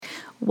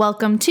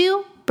Welcome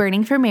to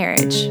Burning for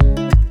Marriage.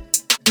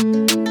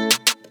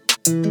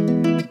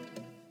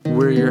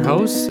 We're your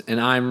hosts,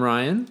 and I'm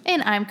Ryan.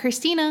 And I'm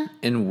Christina.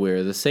 And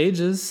we're the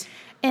Sages.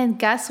 And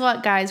guess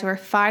what, guys? We're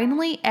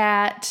finally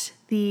at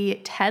the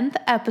 10th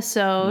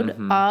episode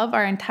of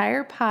our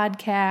entire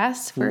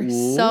podcast. We're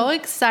so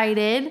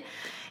excited.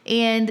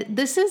 And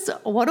this is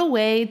what a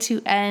way to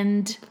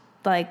end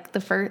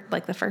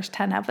the first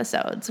 10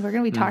 episodes. We're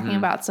going to be talking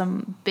about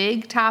some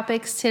big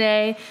topics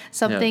today,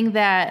 something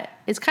that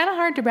is kind of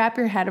hard to wrap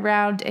your head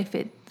around if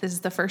this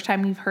is the first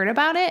time you've heard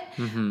about it,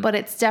 but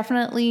it's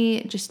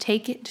definitely just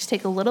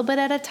take a little bit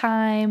at a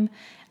time.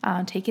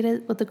 Take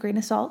it with a grain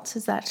of salt.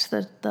 Is that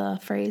the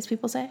phrase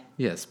people say?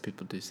 Yes,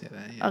 people do say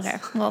that. Yes.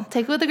 Okay, well,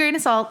 take it with a grain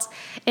of salt.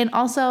 And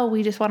also,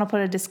 we just want to put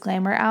a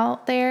disclaimer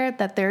out there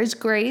that there is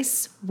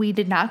grace. We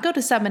did not go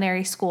to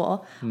seminary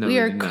school. No, we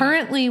are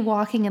currently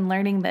walking and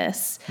learning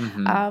this.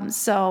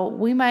 So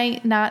we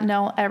might not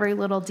know every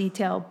little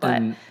detail,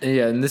 but...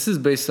 And this is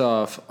based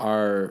off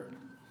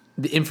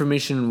the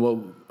information, what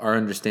our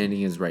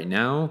understanding is right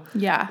now.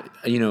 Yeah.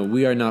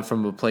 We are not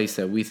from a place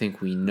that we think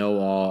we know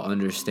all,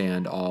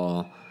 understand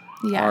all,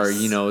 are,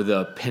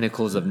 the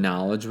pinnacles of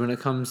knowledge when it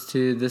comes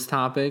to this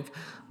topic.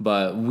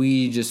 But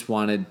we just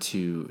wanted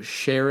to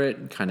share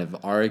it, kind of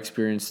our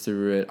experience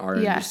through it, our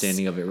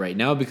understanding of it right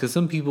now, because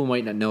some people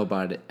might not know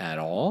about it at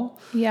all.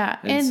 Yeah.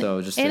 And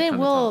so just to kind of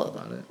talk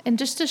about it. And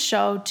just to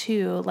show,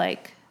 too,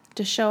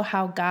 to show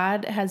how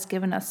God has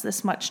given us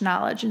this much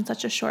knowledge in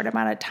such a short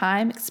amount of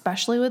time,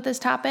 especially with this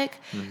topic.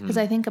 Because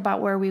I think about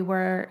where we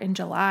were in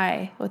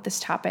July with this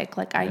topic.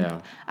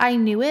 I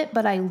knew it,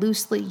 but I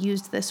loosely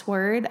used this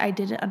word. I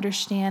didn't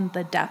understand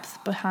the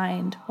depth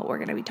behind what we're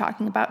going to be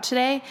talking about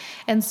today.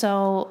 And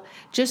so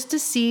just to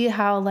see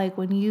how,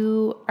 when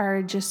you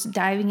are just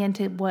diving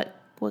into what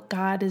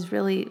God is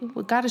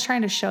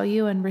trying to show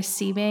you and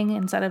receiving,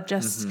 instead of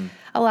just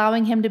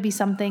allowing him to be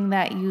something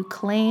that you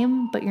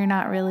claim, but you're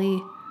not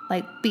really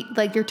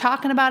you're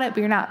talking about it, but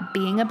you're not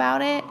being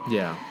about it.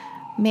 Yeah.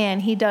 Man,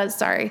 he does.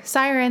 Sorry.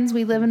 Sirens.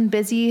 We live on a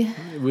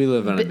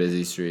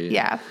busy street.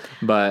 Yeah.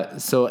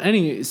 But so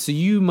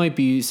you might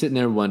be sitting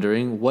there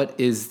wondering, what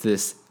is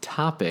this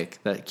topic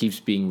that keeps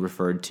being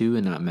referred to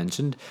and not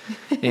mentioned?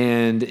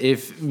 And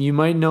if you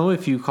might know,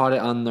 if you caught it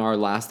on our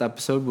last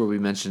episode where we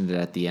mentioned it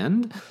at the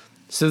end.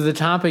 So the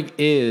topic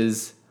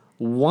is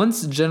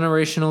once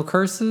generational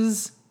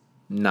curses,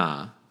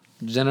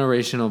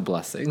 generational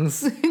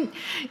blessings.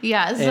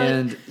 Yeah.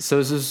 And so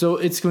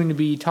it's going to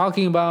be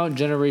talking about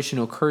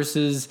generational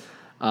curses,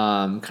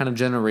 kind of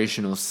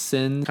generational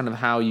sin, kind of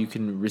how you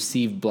can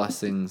receive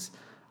blessings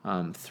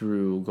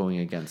through going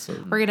against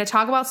it. We're going to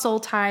talk about soul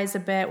ties a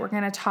bit. We're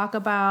going to talk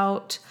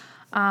about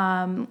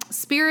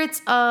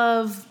spirits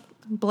of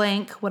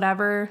blank,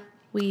 whatever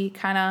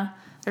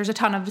there's a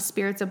ton of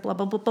spirits of blah,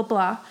 blah, blah, blah,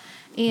 blah.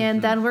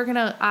 And then we're going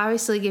to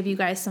obviously give you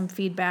guys some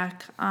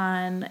feedback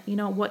on,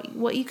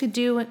 what you could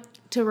do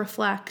to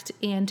reflect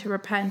and to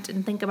repent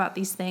and think about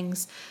these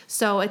things.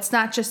 So it's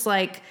not just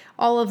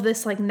all of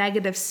this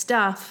negative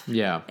stuff.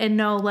 Yeah. And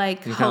no You're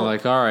kind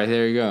of all right,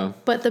 there you go.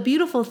 But the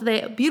beautiful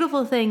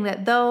thing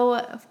that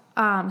though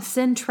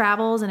sin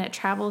travels, and it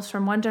travels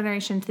from one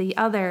generation to the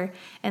other,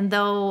 and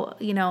though,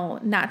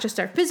 not just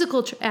our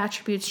physical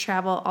attributes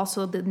travel,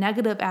 also the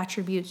negative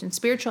attributes and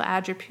spiritual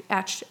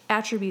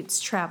attributes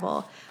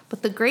travel.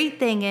 But the great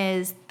thing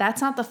is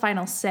that's not the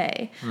final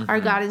say.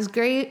 Our God is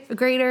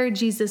greater.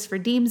 Jesus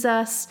redeems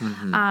us.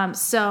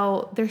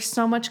 So there's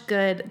so much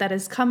good that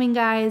is coming,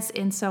 guys.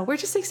 And so we're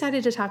just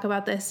excited to talk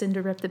about this and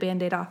to rip the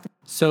Band-Aid off.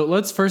 So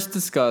let's first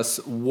discuss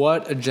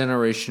what a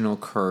generational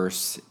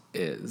curse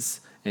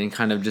is, and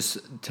kind of just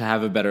to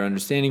have a better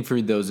understanding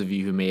for those of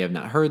you who may have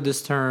not heard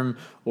this term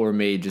or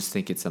may just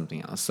think it's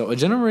something else. So a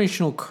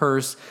generational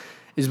curse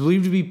is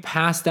believed to be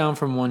passed down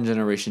from one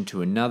generation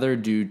to another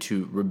due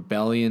to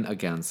rebellion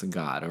against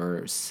God,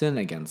 or sin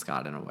against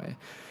God in a way.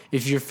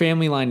 If your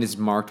family line is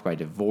marked by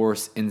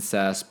divorce,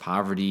 incest,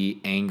 poverty,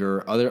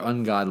 anger, other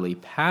ungodly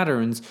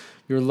patterns,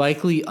 you're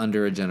likely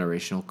under a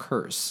generational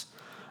curse.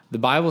 The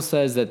Bible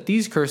says that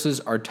these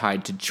curses are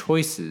tied to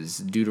choices.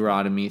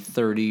 Deuteronomy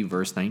 30,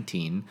 verse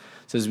 19,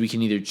 says we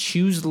can either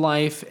choose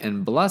life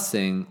and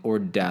blessing or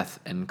death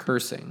and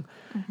cursing.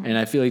 And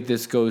I feel like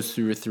this goes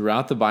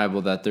throughout the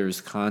Bible, that there's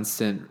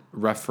constant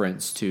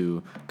reference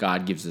to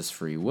God gives us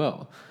free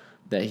will,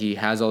 that he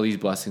has all these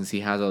blessings, he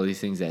has all these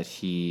things that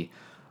he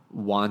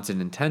wants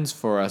and intends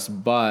for us,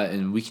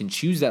 and we can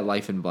choose that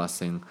life and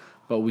blessing,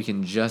 but we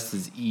can just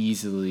as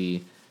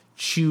easily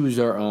choose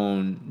our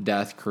own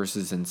death,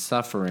 curses, and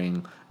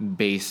suffering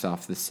based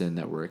off the sin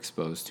that we're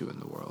exposed to in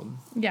the world.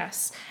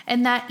 Yes.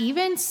 And that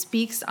even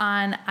speaks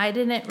on, I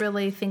didn't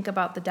really think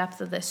about the depth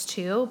of this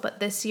too,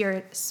 but this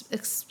year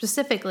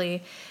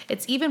specifically,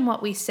 it's even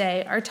what we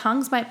say. Our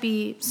tongues might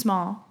be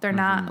small. They're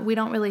not, we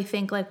don't really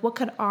think what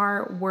could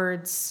our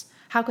words,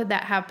 how could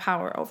that have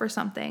power over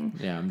something?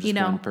 Yeah, I'm just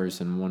one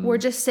person. We're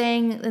just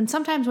saying, and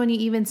sometimes when you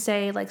even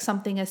say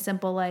something as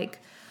simple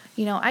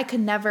I could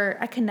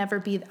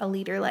never be a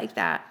leader like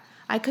that.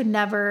 I could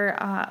never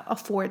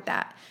afford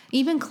that.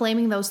 Even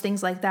claiming those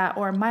things like that,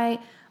 or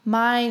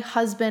my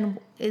husband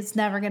is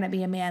never going to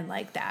be a man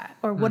like that,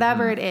 or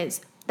whatever it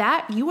is,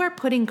 that you are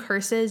putting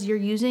curses, you're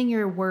using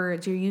your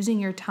words, you're using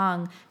your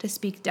tongue to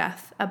speak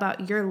death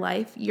about your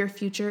life, your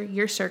future,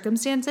 your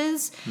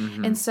circumstances.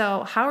 And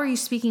so how are you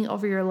speaking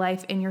over your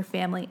life and your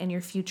family and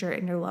your future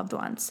and your loved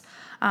ones?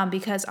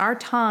 Because our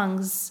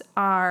tongues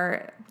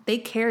they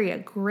carry a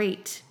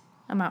great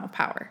amount of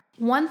power.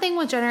 One thing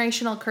with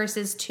generational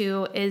curses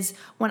too is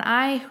when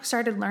I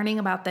started learning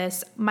about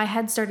this, my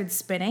head started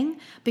spinning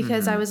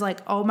because I was like,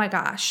 oh my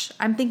gosh,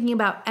 I'm thinking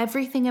about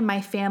everything in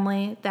my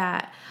family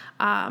that,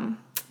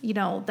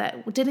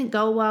 that didn't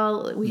go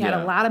well. We had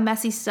a lot of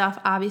messy stuff.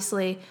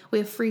 Obviously, we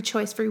have free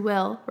choice, free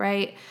will,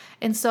 right?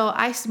 And so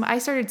I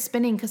started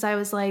spinning because I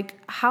was like,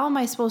 how am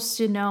I supposed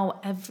to know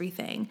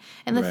everything?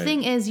 And the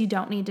thing is, you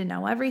don't need to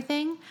know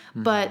everything.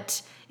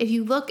 But if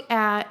you look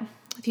at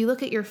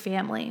your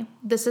family,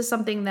 this is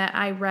something that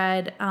I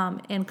read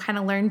and kind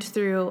of learned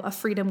through a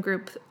freedom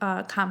group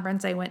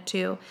conference I went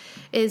to,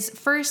 is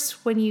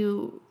first when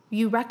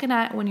you're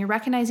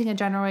recognizing a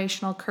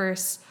generational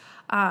curse,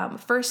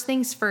 first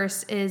things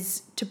first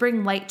is to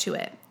bring light to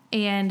it.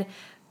 And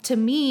to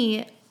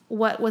me,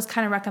 what was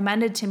kind of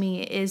recommended to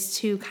me is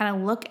to kind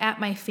of look at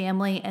my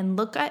family and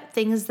look at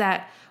things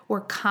that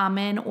were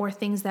common or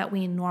things that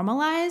we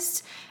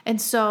normalized. And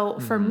so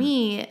for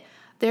me,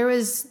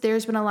 there's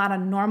been a lot of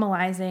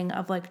normalizing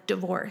of like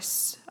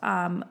divorce,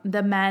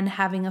 the men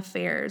having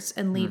affairs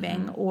and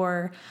leaving,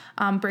 or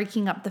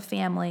breaking up the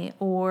family,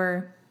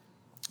 or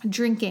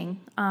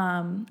drinking,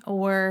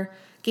 or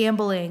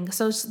gambling.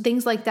 So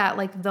things like that,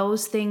 like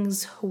those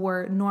things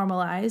were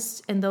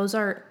normalized, and those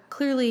are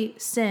clearly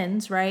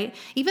sins, right?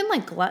 Even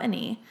like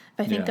gluttony,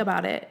 if I think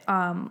about it,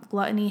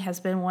 gluttony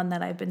has been one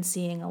that I've been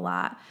seeing a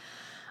lot.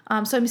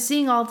 So I'm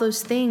seeing all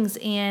those things,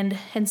 and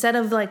instead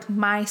of like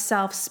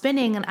myself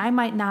spinning, and I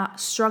might not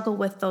struggle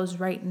with those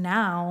right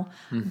now,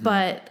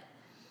 but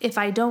if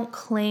I don't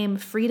claim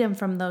freedom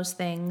from those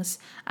things,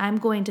 I'm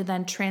going to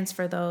then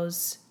transfer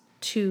those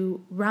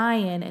to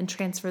Ryan and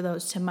transfer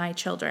those to my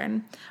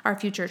children, our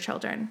future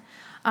children.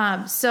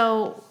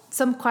 So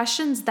some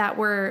questions that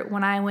were,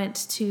 when I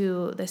went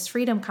to this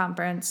freedom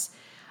conference,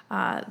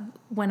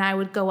 when I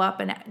would go up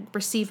and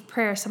receive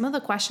prayer, some of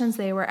the questions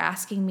they were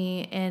asking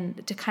me,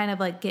 and to kind of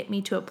like get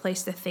me to a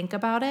place to think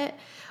about it,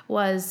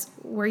 was,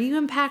 were you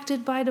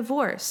impacted by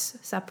divorce,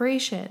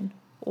 separation,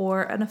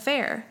 or an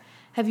affair?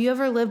 Have you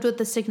ever lived with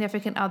a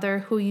significant other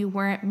who you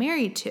weren't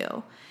married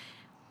to?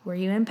 Were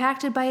you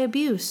impacted by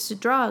abuse,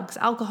 drugs,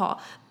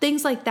 alcohol,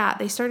 things like that?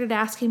 They started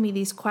asking me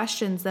these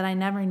questions that I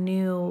never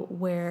knew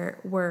were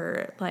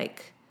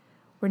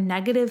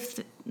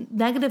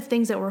negative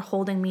things that were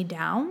holding me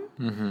down.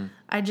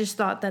 I just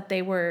thought that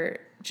they were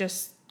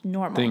just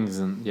normal things,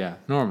 and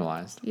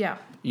normalized. Yeah.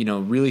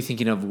 Really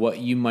thinking of what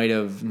you might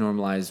have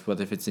normalized,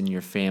 whether if it's in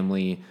your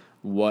family,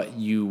 what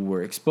you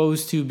were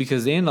exposed to,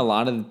 because a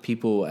lot of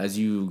people, as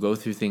you go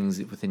through things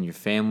within your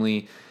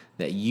family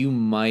that you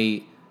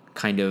might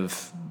kind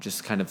of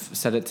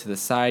set it to the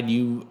side,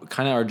 you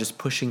kind of are just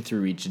pushing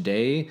through each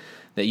day,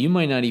 that you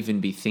might not even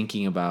be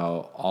thinking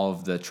about all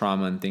of the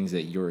trauma and things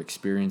that you're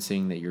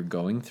experiencing, that you're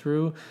going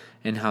through,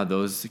 and how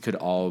those could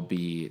all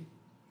be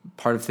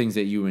part of things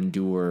that you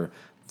endure,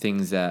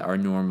 things that are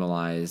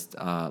normalized.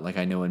 Like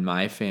I know in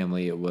my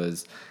family, it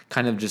was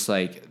kind of just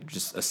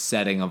a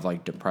setting of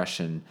like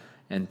depression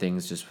and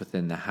things just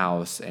within the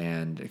house,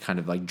 and kind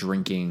of like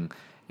drinking,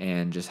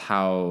 and just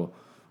how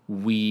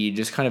we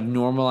just kind of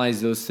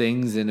normalized those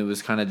things. And it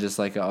was kind of just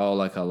like, a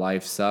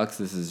life sucks.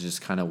 This is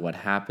just kind of what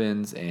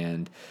happens.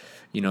 And,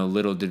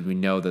 little did we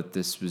know that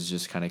this was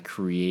just kind of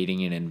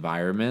creating an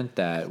environment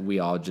that we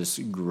all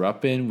just grew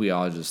up in. We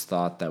all just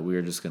thought that we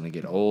were just going to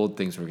get old.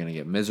 Things were going to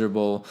get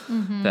miserable,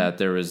 that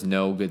there was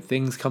no good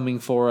things coming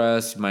for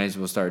us. You might as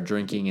well start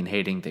drinking and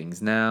hating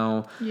things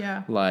now.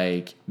 Yeah.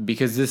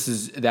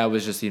 Because that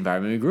was just the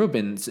environment we grew up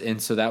in.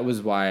 And so that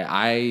was why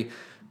I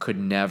could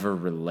never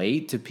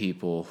relate to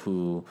people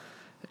who,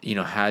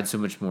 had so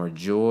much more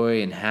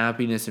joy and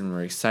happiness and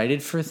were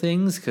excited for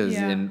things,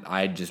 and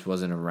I just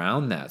wasn't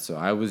around that. So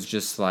I was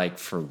just like,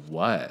 for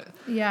what?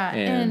 Yeah.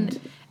 And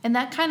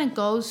that kind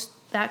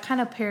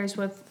of pairs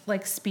with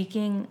like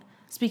speaking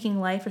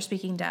life or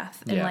speaking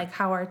death, and like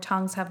how our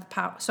tongues have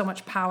so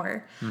much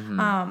power.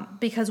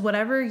 Because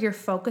whatever you're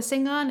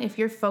focusing on, if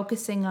you're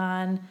focusing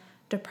on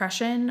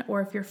depression, or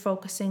if you're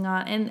focusing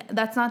on, and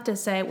that's not to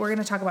say, we're going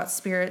to talk about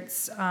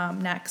spirits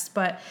next,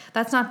 but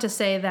that's not to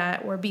say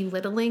that we're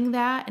belittling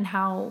that and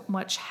how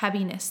much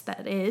heaviness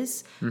that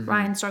is.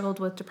 Ryan struggled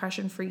with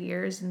depression for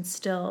years and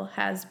still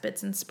has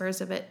bits and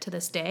spurs of it to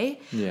this day.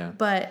 Yeah.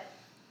 But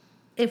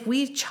if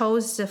we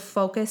chose to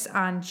focus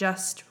on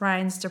just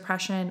Ryan's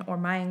depression or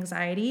my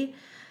anxiety,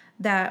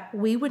 that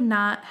we would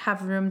not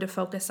have room to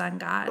focus on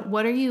God.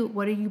 What are you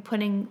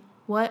prioritizing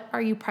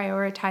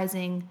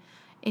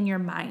in your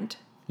mind?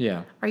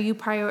 Yeah. Are you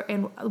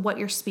in what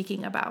you're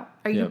speaking about?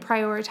 Are you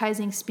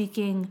prioritizing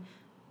speaking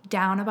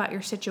down about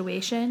your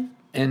situation?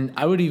 And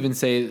I would even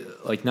say,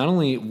 like, not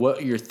only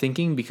what you're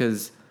thinking,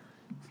 because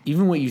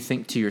even what you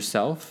think to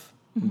yourself,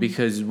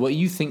 because what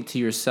you think to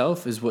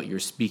yourself is what you're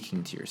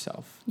speaking to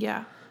yourself.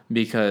 Yeah.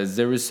 Because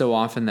there was so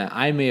often that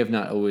I may have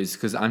not always,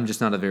 because I'm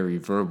just not a very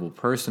verbal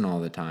person all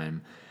the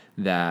time,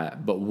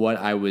 but what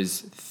I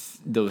was,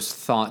 those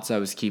thoughts I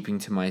was keeping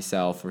to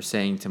myself or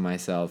saying to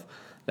myself,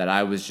 that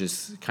I was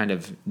just kind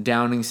of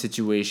downing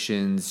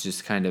situations,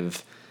 just kind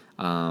of,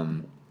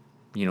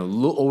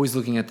 always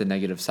looking at the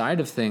negative side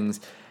of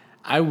things.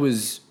 I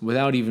was,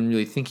 without even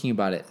really thinking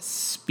about it,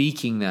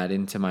 speaking that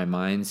into my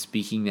mind,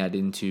 speaking that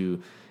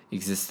into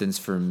existence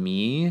for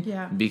me,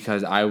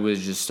 because I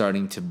was just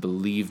starting to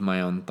believe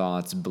my own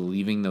thoughts,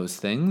 believing those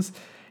things.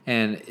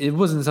 And it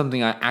wasn't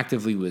something I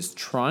actively was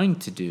trying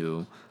to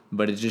do,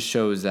 but it just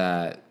shows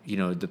that,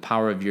 the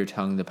power of your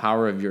tongue, the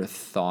power of your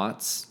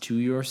thoughts to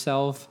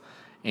yourself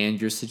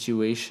and your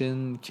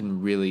situation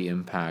can really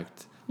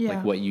impact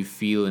like what you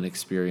feel and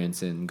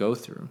experience and go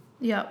through.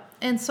 Yep.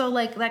 And so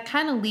that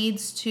kind of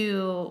leads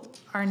to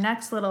our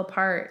next little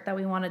part that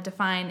we want to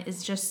define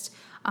is just,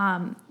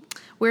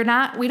 we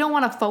don't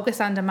want to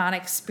focus on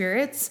demonic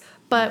spirits,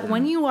 but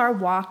when you are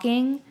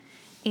walking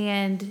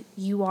and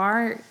you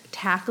are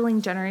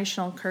tackling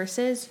generational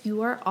curses,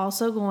 you are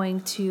also going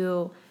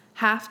to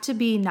have to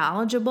be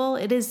knowledgeable.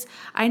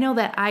 I know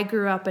that I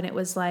grew up and it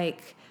was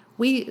like,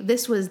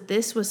 this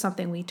was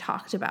something we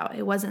talked about.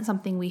 It wasn't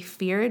something we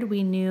feared.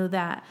 We knew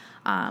that,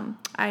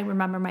 I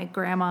remember my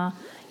grandma,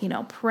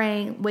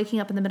 praying, waking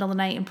up in the middle of the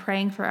night and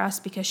praying for us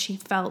because she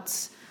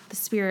felt the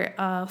spirit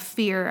of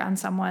fear on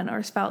someone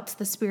or felt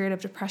the spirit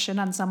of depression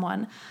on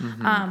someone.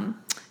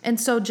 And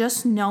so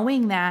just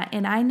knowing that,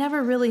 and I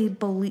never really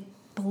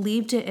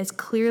believed it as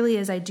clearly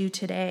as I do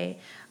today.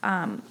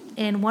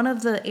 And one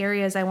of the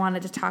areas I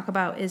wanted to talk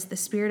about is the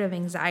spirit of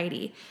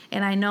anxiety.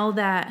 And I know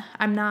that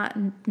I'm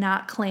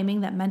not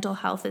claiming that mental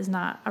health is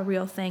not a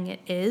real thing.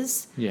 It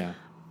is. Yeah.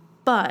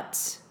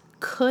 But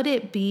could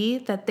it be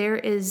that there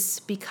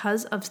is,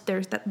 because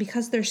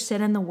there's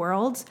sin in the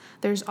world,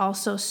 there's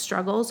also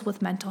struggles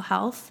with mental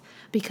health?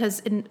 Because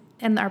in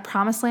our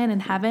promised land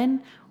in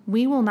heaven,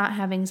 we will not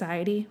have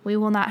anxiety. We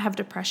will not have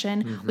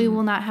depression. We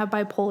will not have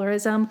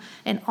bipolarism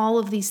and all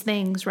of these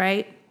things,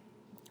 right?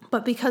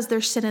 But because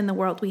there's sin in the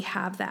world, we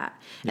have that.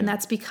 Yeah. And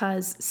that's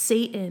because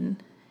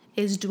Satan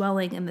is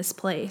dwelling in this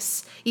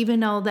place. Even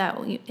though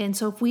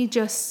so if we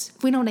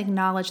don't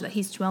acknowledge that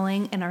he's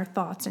dwelling in our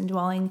thoughts and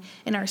dwelling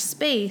in our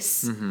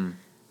space,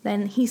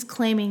 then he's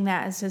claiming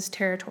that as his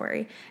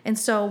territory. And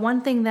so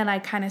one thing that I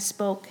kind of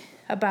spoke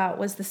about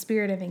was the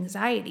spirit of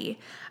anxiety.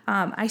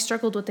 I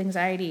struggled with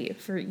anxiety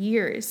for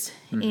years,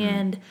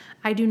 and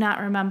I do not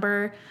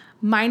remember,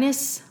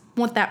 minus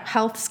what that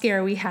health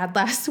scare we had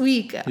last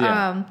week,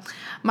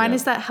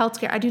 minus that health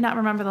scare, I do not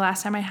remember the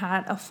last time I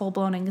had a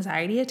full-blown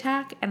anxiety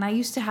attack. And I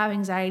used to have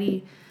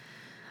anxiety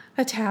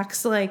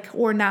attacks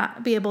or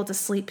not be able to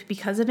sleep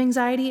because of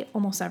anxiety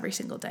almost every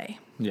single day.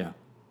 Yeah.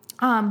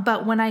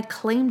 But when I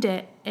claimed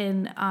it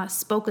and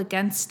spoke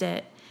against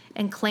it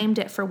and claimed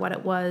it for what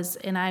it was,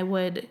 and I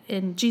would,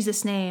 in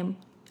Jesus' name,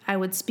 I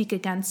would speak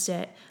against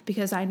it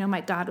because I know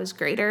my God was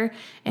greater.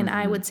 And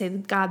I would say,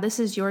 God, this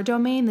is your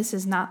domain. This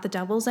is not the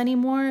devil's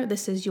anymore.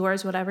 This is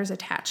yours. Whatever's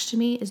attached to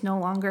me is no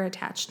longer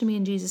attached to me,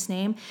 in Jesus'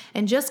 name.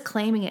 And just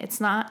claiming it. It's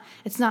not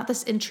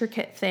this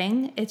intricate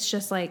thing. It's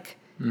just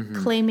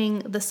claiming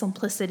the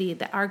simplicity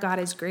that our God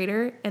is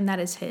greater and that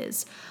is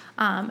his.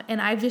 And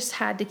I've just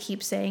had to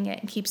keep saying it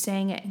and keep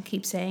saying it and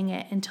keep saying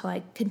it until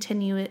I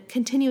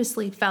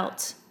continuously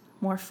felt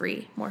more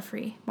free, more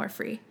free, more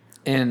free.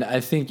 And I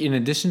think in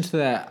addition to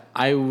that,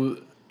 I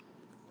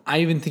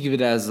even think of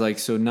it as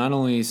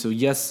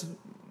yes,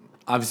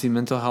 obviously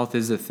mental health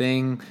is a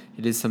thing.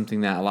 It is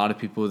something that a lot of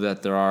people,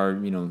 that there are,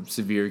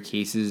 severe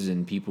cases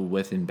and people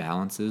with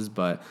imbalances.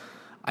 But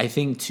I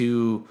think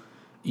too,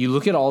 you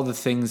look at all the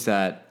things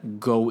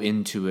that go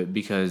into it,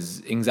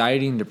 because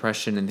anxiety and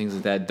depression and things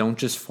like that don't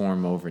just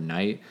form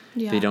overnight.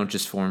 Yeah. They don't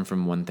just form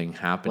from one thing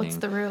happening. What's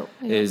the root?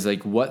 Yeah. Is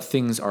what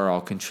things are all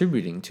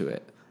contributing to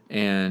it.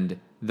 And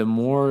the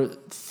more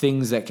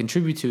things that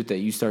contribute to it that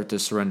you start to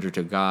surrender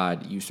to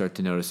God, you start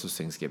to notice those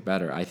things get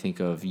better. I think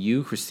of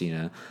you,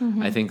 Christina.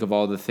 I think of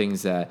all the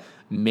things that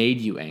made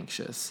you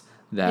anxious.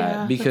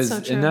 Because that's so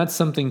true. And that's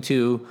something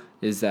too,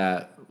 is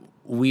that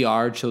we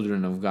are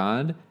children of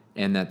God,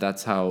 and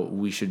that's how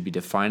we should be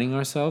defining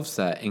ourselves.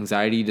 That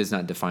anxiety does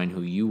not define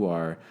who you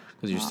are,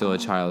 because you're still a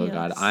child of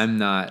God. I'm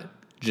not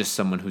just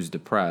someone who's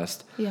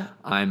depressed. Yeah.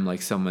 I'm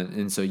someone,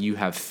 and so you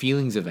have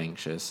feelings of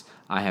anxious.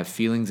 I have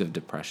feelings of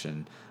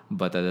depression.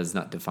 But that does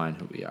not define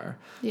who we are.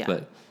 Yeah.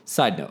 But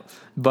side note,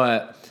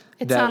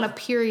 it's not a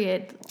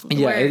period.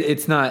 Yeah,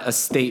 it's not a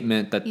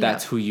statement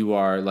that's who you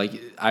are.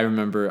 I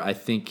remember, I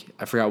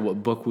forgot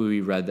what book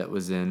we read that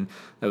was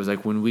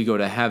when we go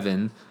to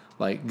heaven,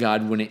 like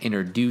God wouldn't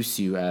introduce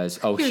you as,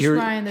 oh, Here's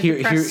Ryan, the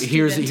depressed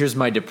student. here's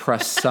my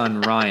depressed son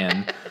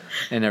Ryan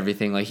and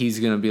everything. Like he's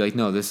gonna be like,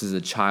 no, this is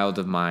a child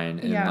of mine,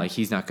 and like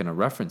he's not gonna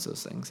reference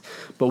those things.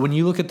 But when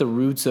you look at the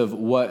roots of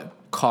what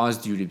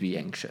caused you to be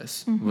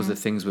anxious, was it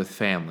things with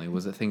family?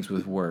 Was it things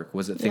with work?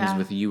 Was it things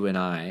with you and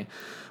I?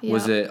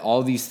 Was it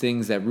all these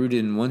things that rooted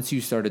in? Once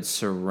you started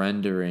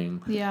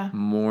surrendering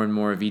more and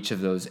more of each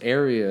of those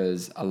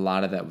areas, a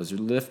lot of that was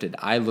lifted.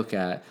 I look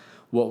at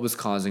what was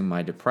causing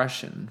my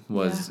depression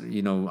was,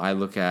 I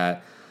look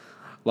at,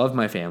 love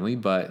my family,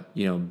 but,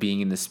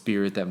 being in the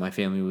spirit that my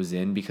family was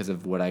in because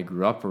of what I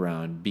grew up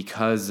around,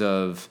 because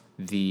of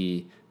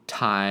the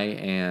tie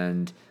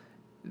and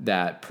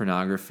that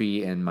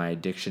pornography and my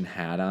addiction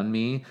had on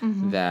me,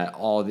 that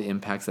all the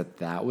impacts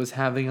that was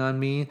having on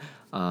me,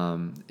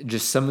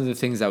 just some of the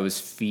things that was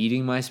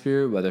feeding my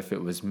spirit, whether if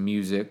it was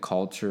music,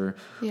 culture,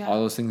 all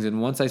those things.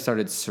 And once I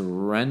started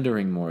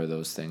surrendering more of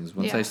those things,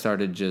 once I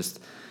started just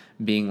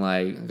being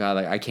like, God,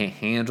 like I can't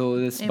handle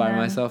this by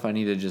myself. I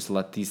need to just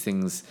let these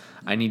things,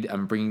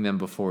 I'm bringing them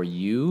before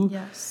you.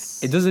 Yes.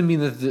 It doesn't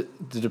mean that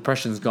the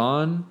depression's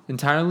gone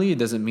entirely. It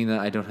doesn't mean that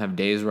I don't have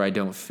days where I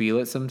don't feel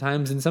it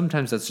sometimes. And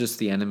sometimes that's just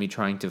the enemy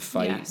trying to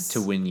fight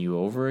to win you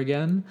over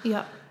again.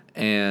 Yep.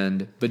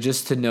 But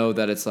just to know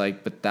that it's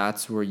like, but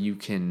that's where you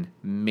can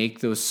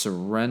make those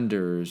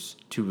surrenders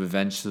to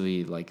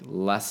eventually like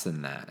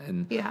lessen that.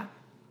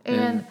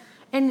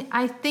 And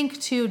I think,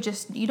 too,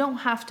 just you don't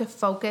have to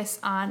focus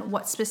on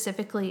what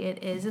specifically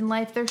it is in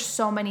life. There's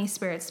so many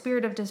spirits.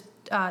 Spirit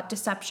of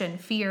deception,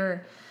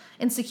 fear,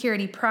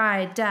 insecurity,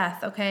 pride,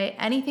 death, okay?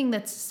 Anything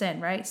that's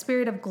sin, right?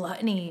 Spirit of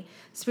gluttony,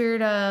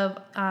 spirit of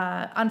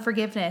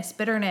unforgiveness,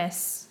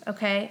 bitterness,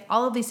 okay?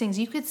 All of these things.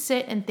 You could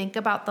sit and think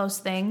about those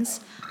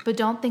things, but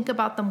don't think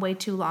about them way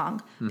too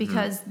long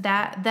because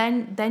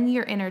then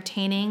you're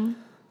entertaining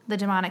the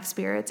demonic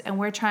spirits, and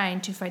we're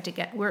trying to fight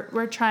against.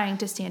 We're trying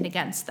to stand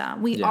against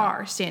them. We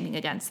are standing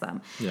against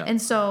them,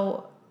 and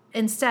so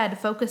instead,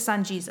 focus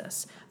on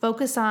Jesus.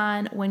 Focus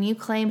on when you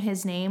claim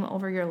His name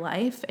over your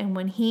life, and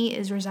when He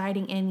is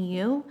residing in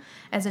you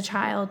as a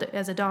child,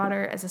 as a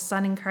daughter, as a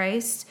son in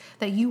Christ.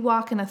 That you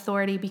walk in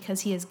authority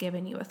because He has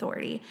given you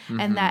authority,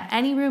 and that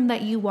any room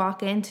that you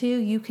walk into,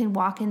 you can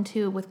walk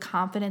into with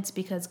confidence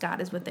because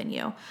God is within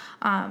you,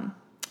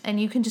 and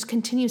you can just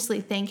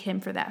continuously thank Him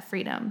for that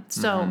freedom.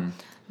 So.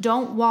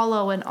 Don't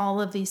wallow in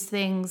all of these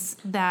things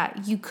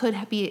that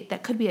could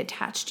be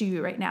attached to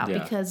you right now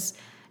because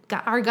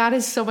our God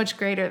is so much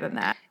greater than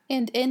that.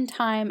 And in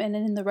time and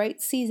in the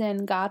right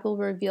season, God will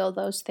reveal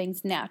those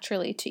things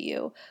naturally to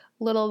you,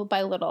 little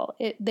by little.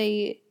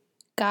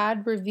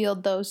 God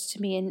revealed those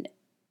to me in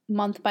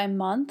month by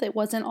month. It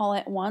wasn't all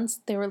at once.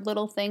 There were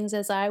little things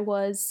as I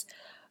was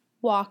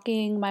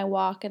walking my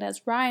walk and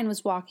as Ryan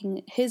was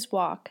walking his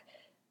walk.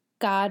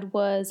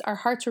 Our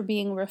hearts were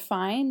being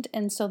refined,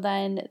 and so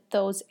then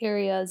those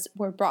areas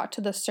were brought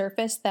to the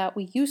surface that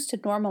we used to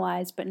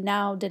normalize, but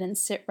now didn't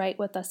sit right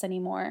with us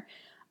anymore.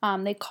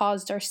 They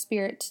caused our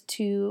spirit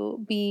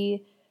to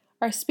be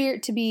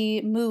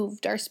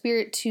moved, our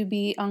spirit to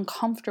be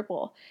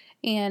uncomfortable,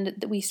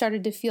 and we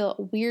started to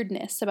feel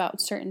weirdness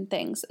about certain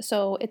things.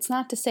 So it's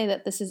not to say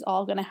that this is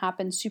all going to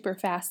happen super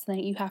fast and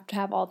that you have to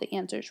have all the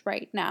answers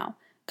right now.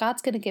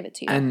 God's going to give it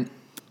to you.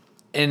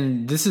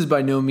 And this is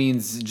by no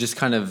means just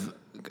kind of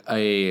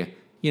a,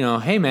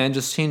 hey man,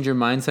 just change your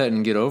mindset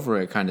and get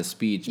over it kind of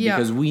speech. Yeah.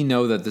 Because we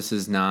know that this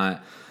is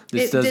not,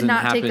 this it did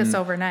not happen, take us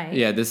overnight.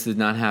 Yeah, this did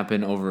not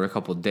happen over a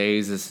couple of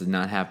days. This did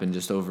not happen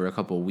just over a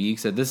couple of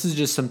weeks. That this is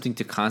just something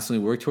to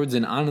constantly work towards.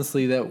 And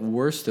honestly, that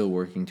we're still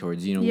working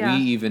towards. We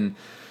even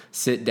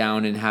sit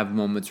down and have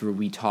moments where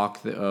we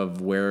talk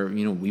of where,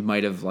 we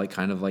might have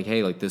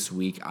hey, like this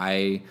week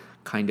I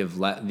kind of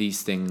let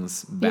these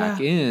things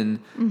back in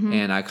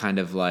and I kind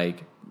of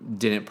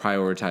didn't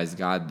prioritize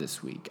God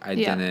this week. I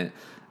didn't,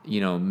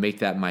 make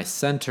that my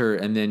center.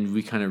 And then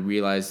we kind of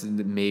realized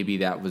that maybe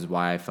that was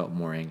why I felt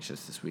more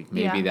anxious this week.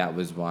 Maybe that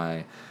was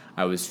why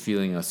I was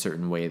feeling a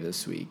certain way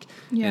this week.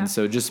 Yeah. And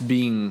so just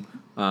being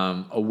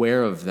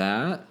aware of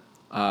that,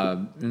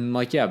 and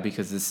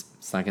because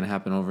it's not going to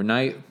happen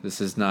overnight.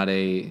 This is not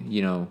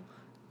a,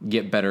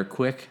 get better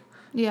quick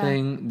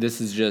thing. This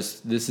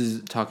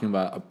is talking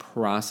about a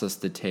process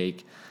to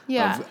take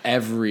of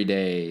every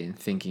day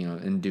thinking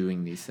of and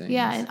doing these things.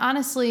 Yeah, and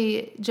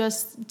honestly,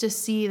 just to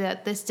see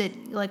that this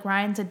did, like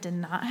Ryan said, did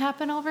not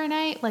happen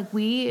overnight. Like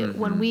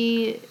when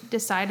we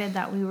decided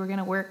that we were going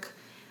to work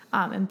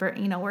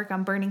work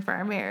on burning for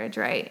our marriage,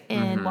 right?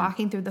 And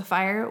walking through the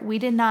fire, we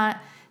did not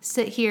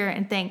sit here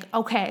and think,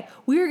 okay,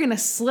 we're going to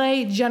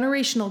slay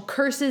generational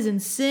curses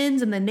and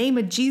sins in the name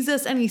of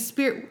Jesus. Any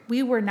spirit,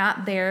 we were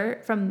not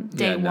there from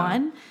day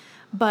one.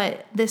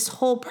 But this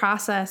whole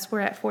process,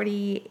 we're at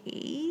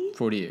 48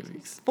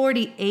 weeks.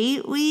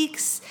 48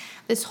 weeks.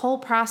 This whole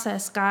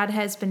process, God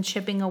has been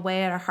chipping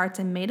away at our hearts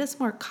and made us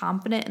more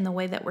confident in the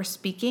way that we're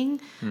speaking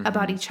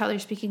about each other,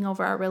 speaking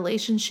over our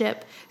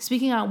relationship,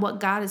 speaking on what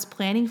God is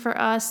planning for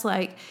us.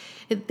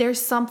 There's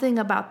something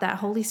about that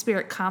Holy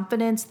Spirit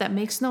confidence that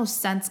makes no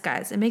sense,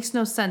 guys. It makes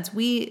no sense.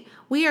 We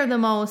are the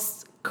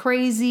most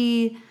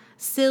crazy,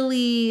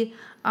 silly.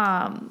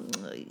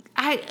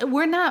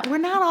 We're not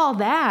all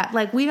that.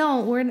 Like we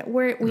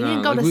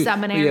didn't go to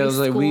seminary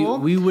school.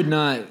 We would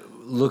not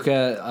look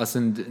at us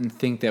and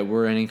think that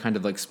we're any kind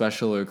of like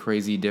special or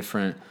crazy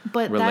different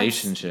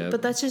relationship.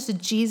 But that's just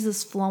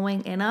Jesus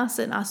flowing in us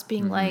and us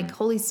being like,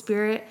 Holy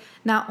Spirit,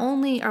 not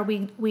only are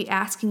we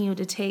asking you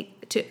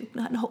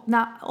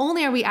not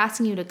only are we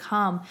asking you to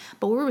come,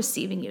 but we're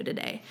receiving you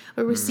today.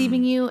 We're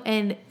receiving you,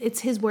 and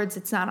it's his words,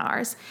 it's not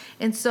ours.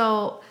 And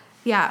so,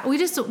 yeah, we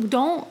just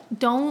don't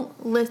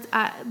list.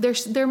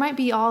 There might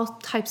be all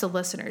types of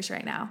listeners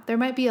right now. There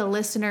might be a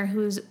listener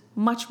who's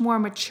much more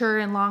mature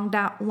and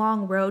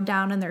long road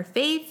down in their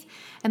faith,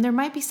 and there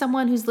might be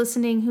someone who's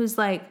listening who's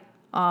like,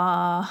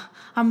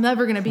 I'm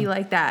never gonna be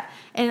like that.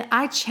 And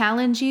I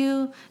challenge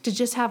you to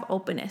just have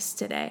openness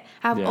today.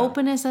 Have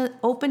openness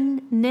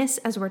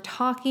as we're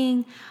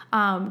talking.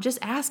 Just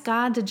ask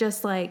God to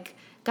just like,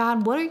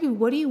 God, what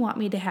do you want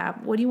me to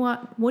have? What do you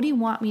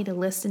want me to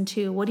listen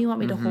to? What do you want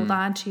me to hold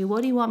on to?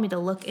 What do you want me to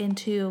look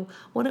into?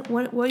 What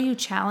are you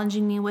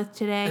challenging me with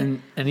today?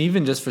 And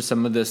even just for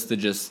some of this to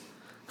just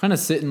kind of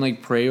sit and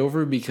like pray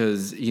over,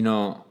 because, you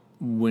know,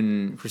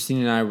 when Christine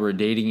and I were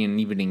dating and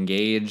even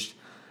engaged,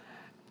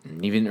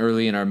 even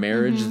early in our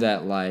marriage,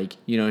 that like,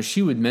 you know,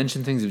 she would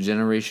mention things of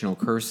generational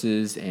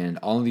curses and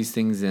all these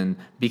things. And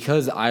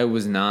because I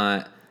was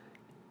not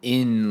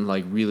in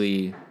like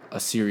really a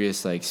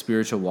serious like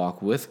spiritual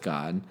walk with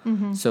God,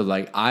 so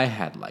like I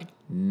had like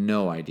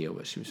no idea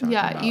what she was talking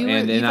about.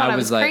 And I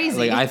was like crazy.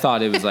 Like I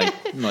thought it was like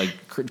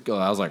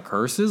I was like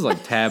curses,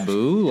 like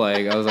taboo.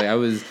 Like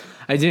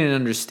I didn't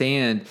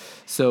understand.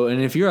 So,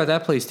 and if you're at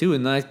that place too,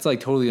 and that's like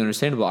totally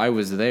understandable. I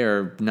was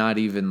there not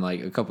even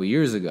like a couple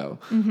years ago,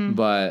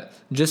 but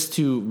just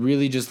to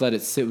really just let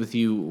it sit with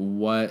you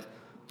what,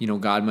 you know,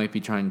 God might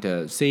be trying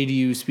to say to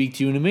you, speak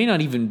to you, and it may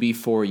not even be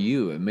for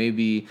you. It may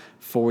be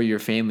for your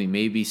family,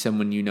 maybe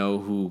someone you know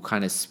who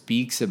kind of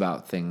speaks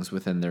about things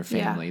within their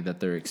family that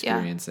they're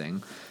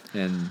experiencing.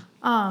 And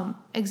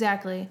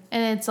exactly.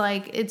 And it's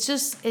like it's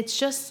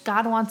just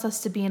God wants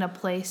us to be in a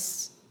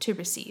place to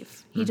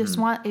receive. He just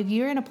if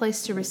you're in a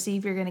place to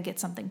receive, you're going to get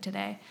something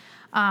today.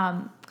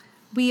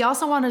 We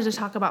also wanted to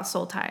talk about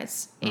soul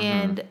ties,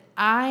 and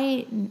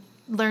I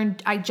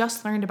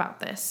just learned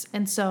about this.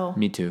 And so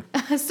me too.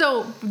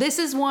 So this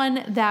is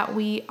one that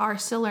we are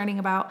still learning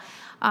about.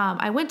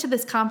 I went to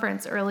this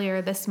conference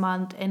earlier this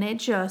month, and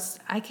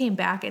I came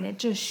back and it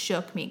just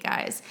shook me,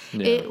 guys.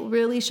 Yeah. It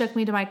really shook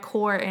me to my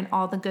core in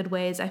all the good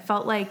ways. I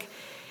felt like,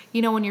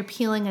 you know, when you're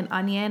peeling an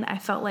onion, I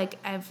felt like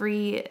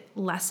every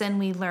lesson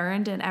we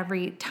learned and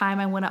every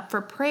time I went up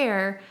for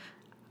prayer,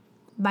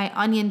 my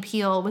onion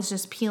peel was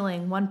just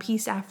peeling one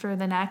piece after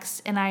the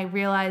next. And I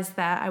realized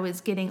that I was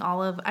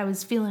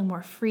feeling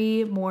more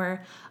free,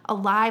 more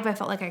alive. I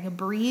felt like I could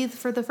breathe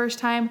for the first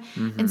time.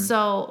 And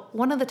so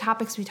one of the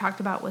topics we talked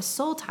about was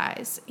soul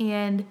ties,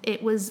 and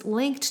it was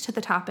linked to the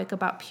topic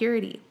about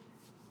purity.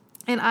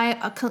 And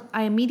I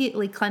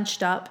immediately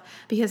clenched up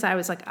because I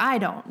was like, I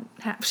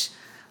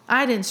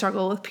didn't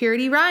struggle with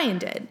purity. Ryan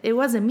did. It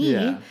wasn't me.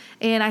 Yeah.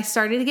 And I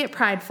started to get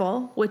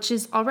prideful, which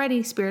is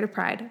already spirit of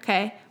pride.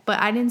 Okay. But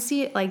I didn't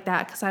see it like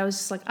that, because I was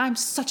just like, I'm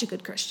such a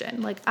good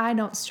Christian. Like, I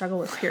don't struggle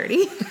with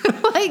purity.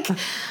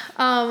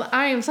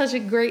 I am such a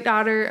great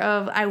daughter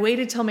of, I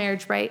waited till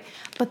marriage, right?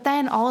 But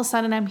then all of a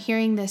sudden I'm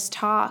hearing this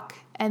talk,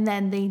 and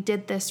then they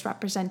did this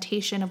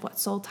representation of what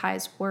soul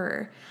ties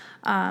were.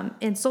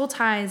 And soul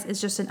ties is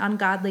just an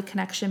ungodly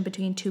connection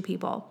between two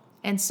people.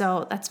 And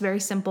so that's a very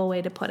simple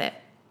way to put it.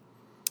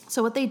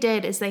 So what they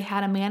did is they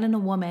had a man and a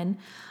woman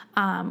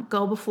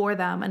go before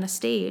them on a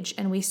stage,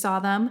 and we saw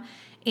them.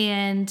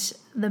 And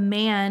the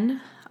man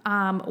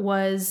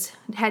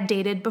had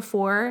dated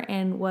before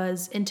and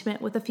was intimate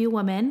with a few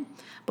women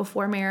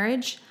before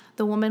marriage.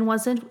 The woman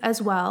wasn't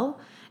as well.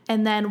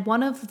 And then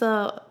one of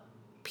the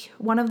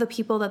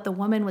people that the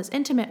woman was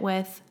intimate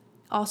with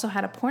also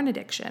had a porn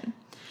addiction.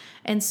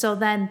 And so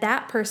then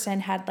that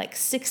person had like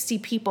 60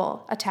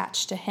 people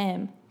attached to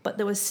him, but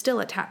that was still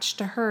attached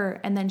to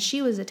her. And then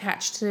she was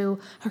attached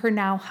to her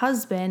now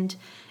husband,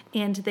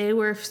 and they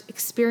were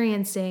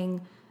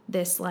experiencing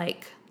this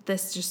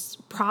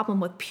just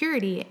problem with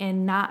purity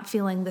and not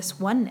feeling this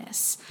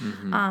oneness.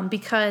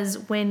 Because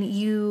when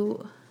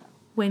you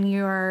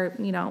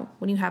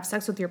have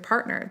sex with your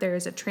partner, there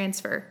is a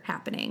transfer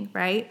happening,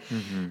 right?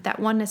 That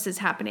oneness is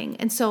happening.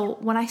 And so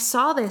when I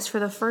saw this for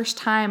the first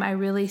time, I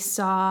really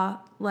saw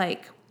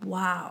like,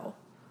 wow,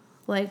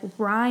 like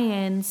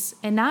Ryan's,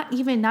 and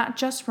not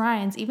just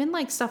Ryan's, even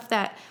like stuff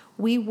that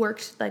we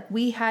worked, like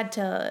we had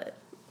to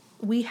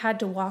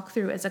walk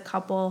through as a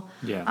couple,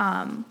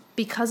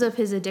 because of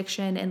his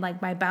addiction and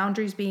like my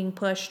boundaries being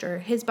pushed or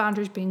his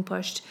boundaries being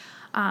pushed.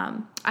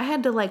 I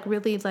had to like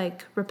really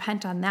like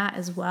repent on that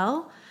as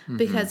well,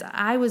 because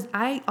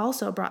I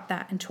also brought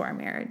that into our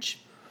marriage.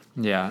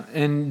 Yeah.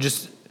 And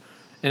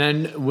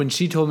when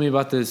she told me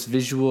about this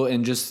visual,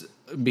 and just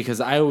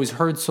because I always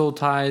heard soul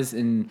ties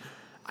and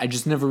I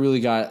just never really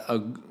got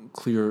a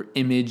clear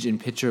image and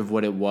picture of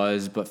what it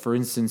was. But for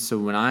instance, so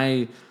when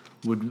I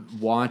would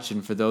watch,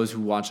 and for those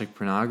who watch like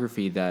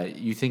pornography, that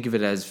you think of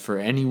it as for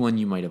anyone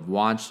you might have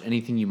watched,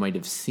 anything you might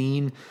have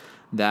seen,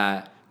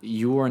 that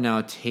you are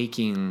now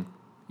taking,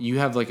 you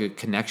have like a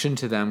connection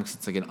to them because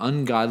it's like an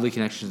ungodly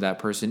connection to that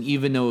person,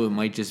 even though it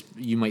might just,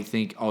 you might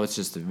think, oh, it's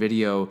just a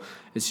video,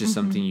 it's just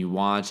something you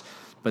watch.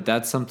 But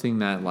that's something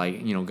that,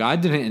 like, you know,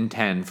 God didn't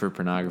intend for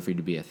pornography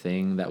to be a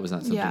thing. That was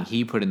not something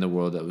he put in the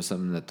world. That was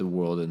something that the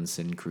world and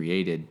sin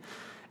created.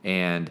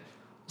 And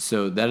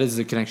so that is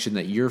the connection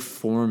that you're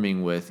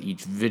forming with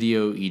each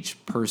video,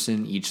 each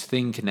person, each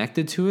thing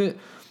connected to it.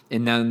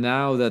 And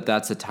now that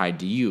that's tied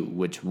to you,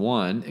 which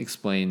one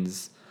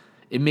explains,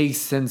 it makes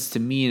sense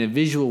to me in a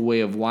visual way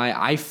of why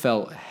I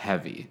felt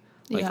heavy,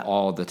 like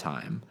all the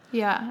time.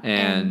 Yeah.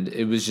 And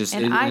it was just,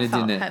 and I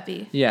felt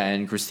heavy. Yeah.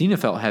 And Christina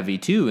felt heavy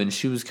too. And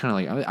she was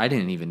kind of like, I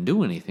didn't even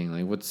do anything.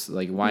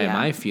 Like, why am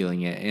I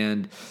feeling it?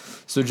 And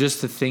so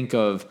just to think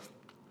of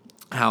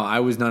how I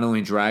was not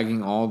only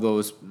dragging all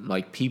those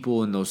like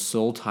people and those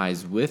soul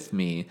ties with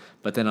me,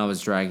 but then I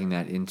was dragging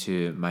that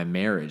into my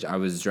marriage. I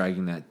was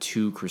dragging that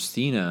to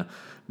Christina,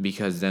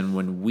 because then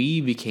when we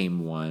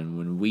became one,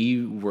 when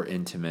we were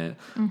intimate,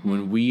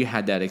 when we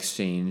had that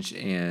exchange,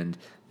 and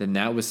then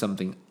that was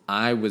something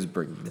I was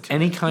bringing to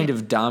any kind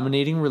of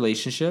dominating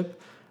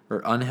relationship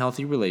or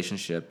unhealthy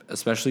relationship,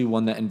 especially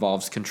one that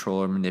involves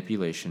control or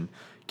manipulation,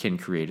 can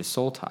create a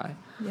soul tie.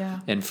 Yeah.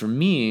 And for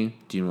me,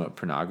 do you know what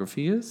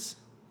pornography is?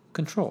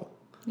 Control.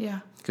 Yeah.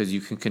 Because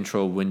you can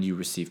control when you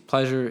receive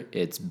pleasure.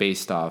 It's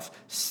based off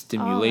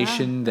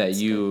stimulation that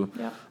you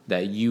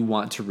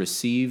want to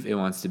receive. It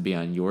wants to be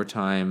on your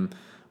time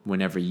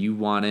whenever you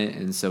want it.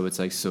 And so it's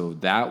like, so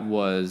that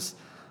was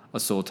a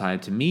soul tie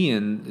to me,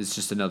 and it's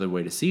just another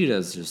way to see it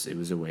as just, it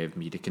was a way of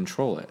me to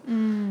control it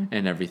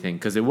and everything.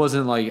 Because it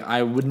wasn't like,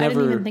 I didn't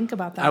even think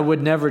about that. I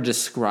would never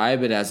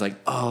describe it as like,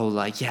 oh,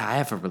 like, yeah, I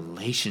have a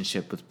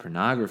relationship with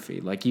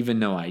pornography. Like,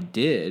 even though I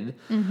did,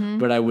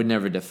 but I would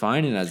never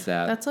define it as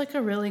that. That's like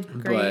a really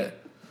great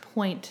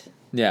point.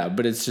 Yeah,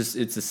 but it's just,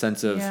 it's a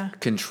sense of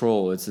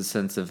control. It's a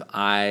sense of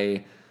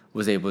I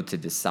was able to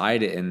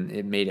decide it, and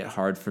it made it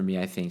hard for me,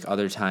 I think,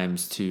 other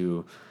times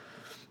to,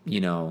 you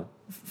know,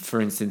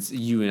 for instance,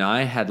 you and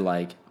I had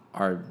like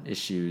our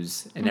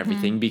issues and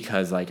everything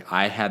because like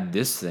I had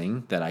this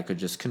thing that I could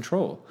just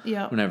control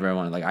whenever I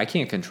wanted. Like, I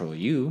can't control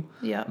you,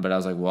 but I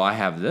was like, well, I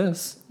have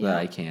this that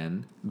I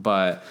can.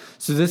 But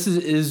so this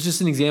is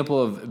just an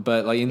example of,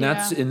 but like, and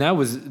that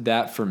was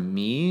that for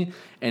me.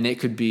 And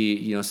it could be,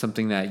 you know,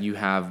 something that you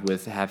have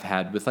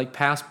had with like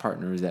past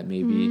partners that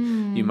maybe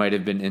you might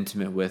have been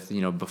intimate with,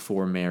 you know,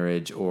 before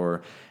marriage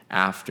or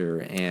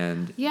after.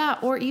 And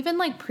or even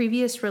like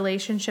previous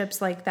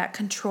relationships, like that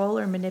control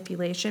or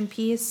manipulation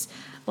piece.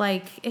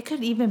 Like, it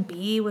could even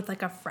be with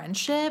like a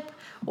friendship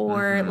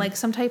or like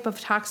some type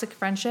of toxic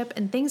friendship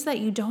and things that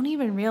you don't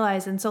even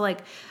realize. And so like,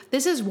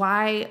 this is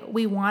why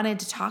we wanted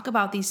to talk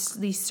about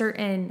these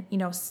certain, you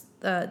know,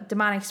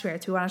 demonic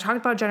spirits. We want to talk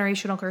about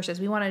generational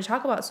curses. We wanted to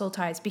talk about soul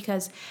ties,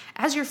 because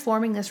as you're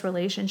forming this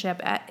relationship,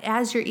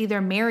 as you're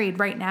either married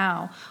right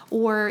now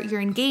or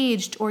you're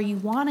engaged or you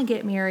want to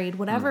get married,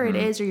 whatever it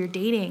is, or you're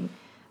dating,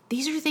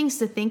 these are things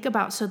to think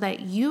about, so that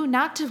you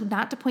not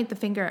to point the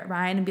finger at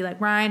Ryan and be like,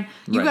 Ryan,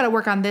 you got to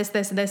work on this,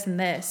 this, and this, and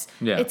this.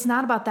 Yeah. It's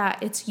not about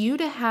that. It's you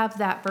to have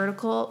that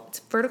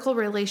vertical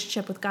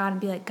relationship with God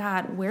and be like,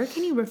 God, where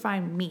can you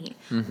refine me?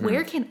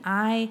 Where can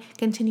I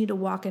continue to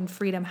walk in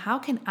freedom? How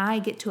can I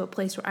get to a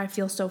place where I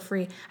feel so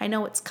free? I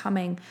know it's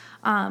coming.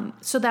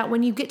 So that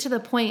when you get to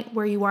the point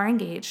where you are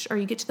engaged, or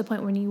you get to the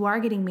point when you are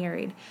getting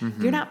married,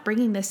 you're not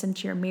bringing this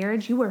into your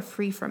marriage. You are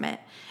free from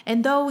it.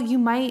 And though you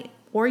might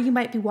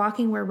be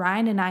walking where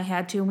Ryan and I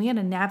had to, and we had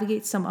to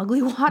navigate some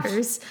ugly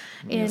waters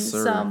and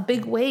some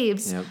big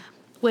waves,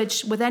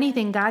 which with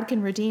anything God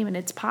can redeem, and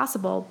it's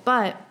possible.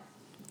 But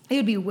it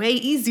would be way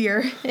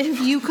easier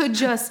if you could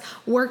just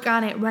work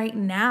on it right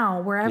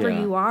now, wherever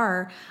you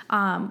are,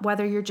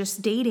 whether you're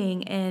just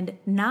dating, and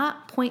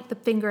not point the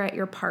finger at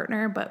your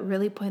partner, but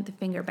really point the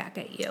finger back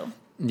at you.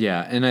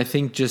 Yeah, and I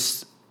think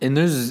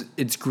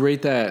it's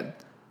great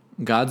that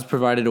God's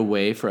provided a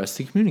way for us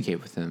to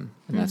communicate with Him,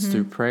 and that's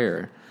through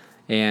prayer.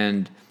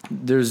 And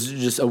there's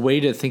just a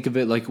way to think of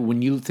it, like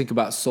when you think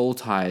about soul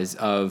ties,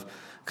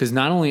 because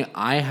not only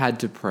I had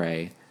to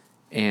pray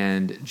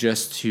and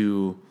just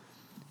to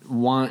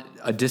want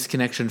a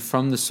disconnection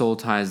from the soul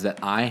ties that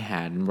I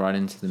had and brought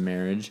into the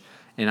marriage,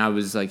 and I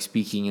was like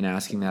speaking and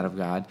asking that of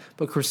God,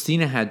 but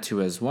Christina had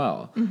to as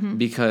well,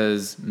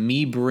 because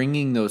me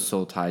bringing those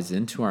soul ties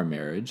into our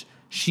marriage,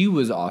 she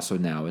was also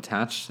now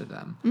attached to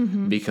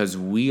them because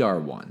we are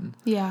one.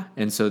 Yeah.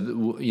 And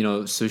so, you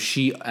know, so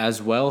she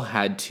as well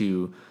had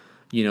to,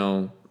 you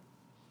know,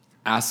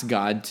 ask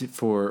God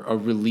for a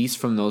release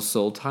from those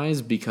soul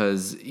ties,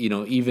 because, you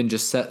know, even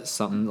just set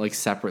something like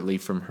separately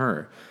from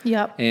her.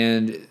 Yep.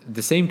 And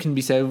the same can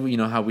be said, you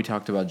know, how we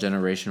talked about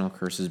generational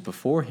curses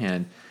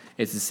beforehand.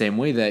 It's the same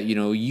way that, you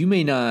know, you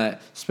may not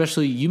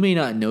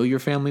know your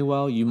family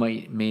well. You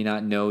may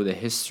not know the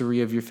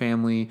history of your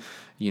family.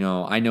 You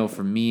know, I know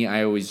for me,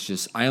 I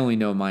only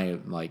know my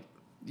like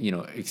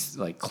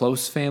like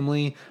close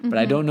family, but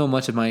I don't know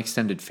much of my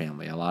extended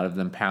family. A lot of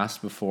them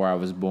passed before I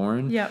was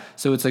born. Yep.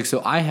 So it's like,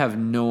 so I have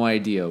no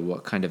idea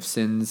what kind of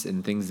sins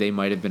and things they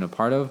might have been a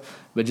part of,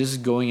 but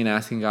just going and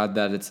asking God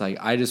that, it's like,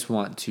 I just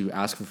want to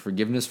ask for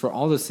forgiveness for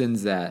all the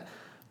sins that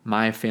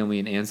my family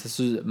and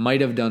ancestors might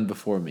have done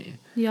before me.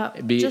 Yeah.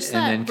 Just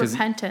that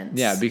repentance.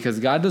 Yeah, because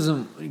God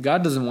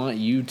doesn't want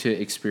you to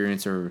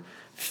experience or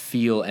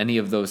feel any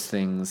of those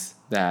things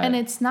that and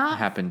it's not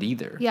happened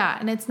either. Yeah,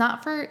 and it's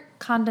not for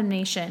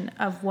condemnation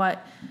of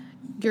what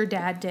your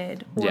dad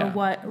did or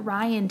what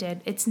Ryan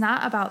did. It's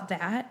not about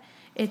that.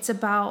 It's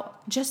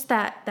about just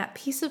that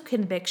piece of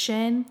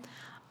conviction,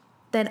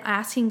 then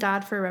asking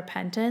God for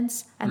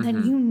repentance, and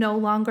then you no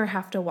longer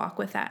have to walk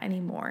with that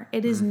anymore.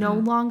 It is no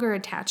longer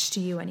attached to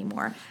you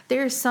anymore.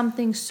 There's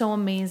something so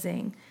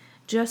amazing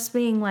just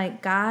being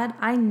like, God,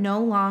 I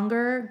no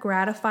longer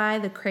gratify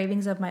the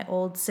cravings of my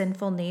old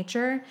sinful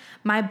nature.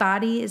 My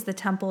body is the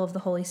temple of the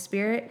Holy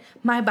Spirit.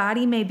 My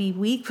body may be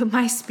weak, but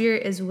my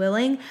spirit is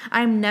willing.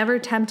 I'm never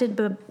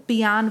tempted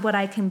beyond what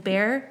I can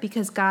bear,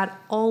 because God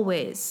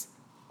always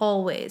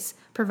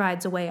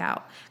provides a way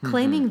out.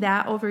 Claiming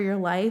that over your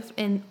life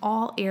in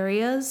all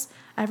areas,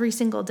 every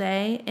single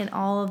day, and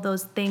all of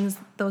those things,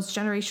 those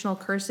generational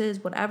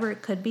curses, whatever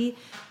it could be,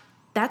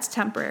 that's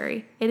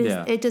temporary. It is.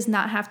 Yeah. It does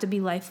not have to be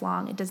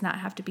lifelong. It does not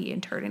have to be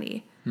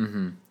eternity.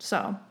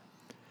 So,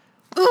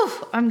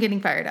 I'm getting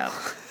fired up.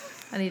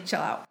 I need to chill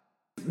out.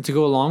 To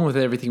go along with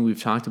everything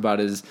we've talked about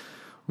is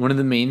one of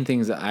the main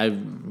things that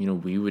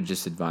we would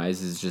just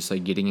advise is just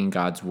like getting in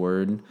God's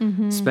word,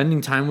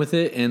 spending time with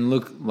it, and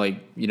look, like,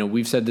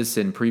 we've said this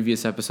in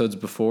previous episodes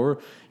before.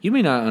 You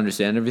may not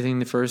understand everything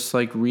the first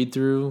read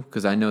through,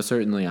 because I know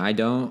certainly I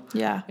don't.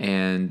 Yeah.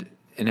 And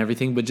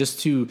everything, but just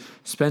to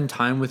spend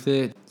time with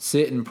it,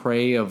 sit and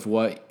pray of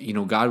what,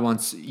 God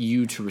wants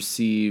you to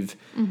receive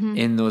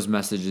in those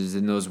messages,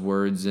 in those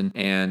words, and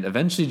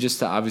eventually just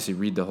to obviously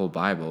read the whole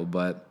Bible,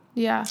 but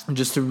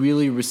just to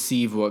really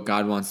receive what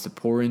God wants to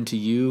pour into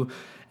you.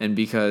 And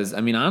because,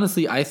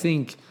 honestly, I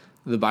think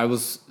the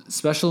Bible's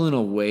special in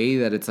a way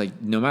that it's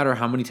like, no matter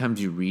how many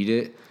times you read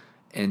it,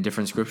 and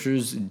different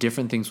scriptures,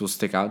 different things will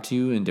stick out to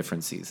you in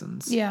different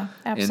seasons. Yeah,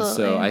 absolutely. And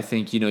so I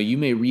think, you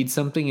may read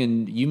something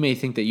and you may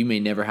think that you may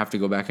never have to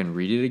go back and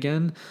read it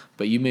again,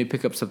 but you may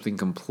pick up something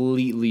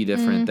completely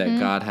different that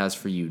God has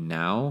for you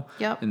now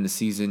in the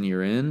season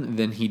you're in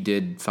than he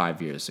did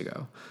 5 years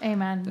ago.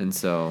 Amen.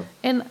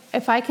 And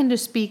if I can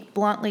just speak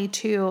bluntly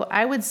too,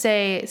 I would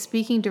say,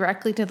 speaking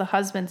directly to the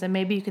husbands, and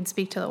maybe you can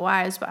speak to the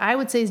wives, but I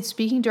would say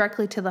speaking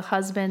directly to the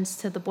husbands,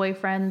 to the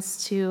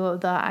boyfriends, to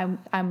the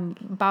I'm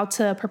about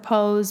to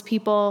propose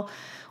people,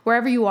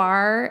 wherever you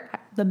are,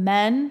 the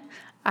men,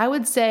 I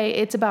would say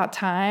it's about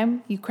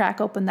time you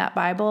crack open that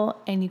Bible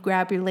and you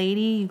grab your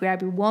lady, you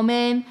grab your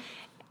woman,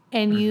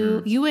 and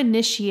you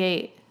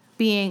initiate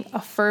being a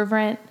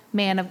fervent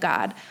man of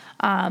God.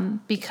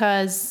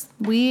 Because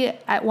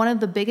one of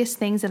the biggest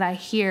things that I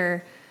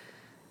hear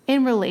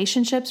in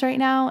relationships right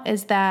now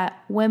is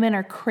that women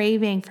are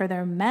craving for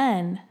their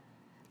men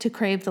to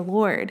crave the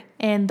Lord.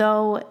 And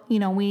though, we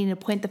need to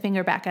point the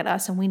finger back at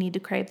us and we need to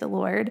crave the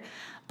Lord,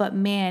 but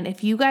man,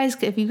 if you guys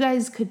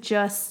could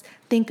just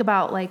think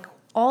about like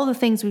all the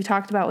things we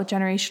talked about with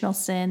generational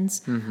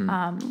sins,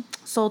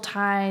 soul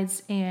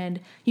ties,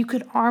 and you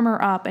could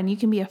armor up and you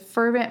can be a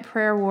fervent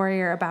prayer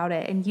warrior about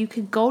it. And you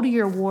could go to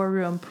your war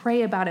room,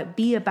 pray about it,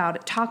 be about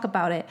it, talk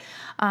about it.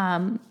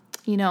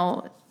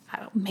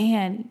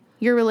 Man,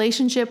 your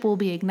relationship will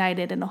be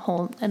ignited in a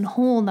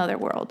whole nother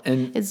world.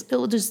 And it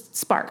will just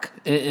spark.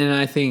 And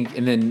I think,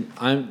 and then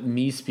I'm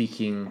me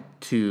speaking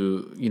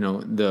to,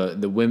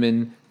 the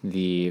women,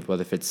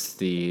 whether if it's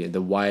the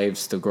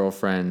wives, the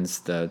girlfriends,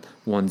 the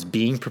ones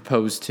being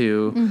proposed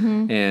to,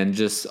 and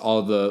just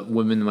all the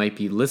women might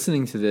be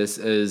listening to this,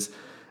 is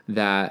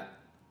that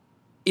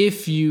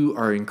if you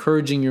are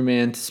encouraging your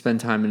man to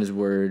spend time in his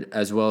word,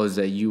 as well as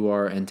that you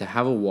are, and to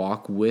have a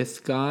walk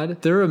with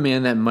God, they're a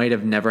man that might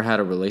have never had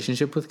a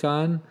relationship with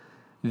God.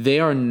 They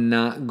are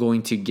not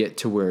going to get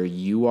to where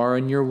you are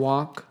in your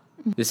walk.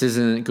 This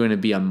isn't going to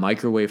be a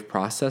microwave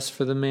process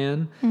for the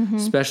man,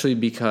 especially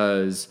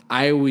because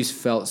I always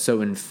felt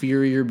so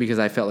inferior because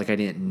I felt like I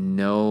didn't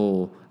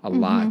know a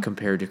lot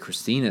compared to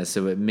Christina.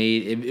 So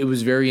it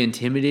was very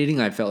intimidating.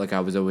 I felt like I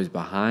was always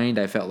behind.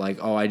 I felt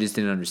like, I just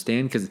didn't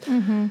understand because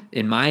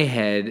in my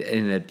head,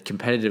 in a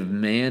competitive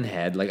man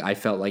head, like I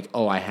felt like,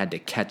 I had to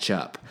catch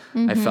up.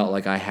 I felt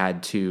like I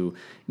had to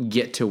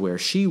get to where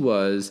she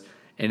was.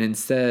 And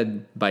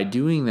instead, by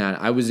doing that,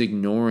 I was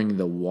ignoring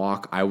the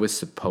walk I was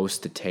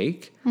supposed to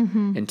take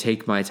and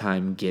take my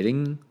time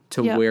getting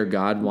to where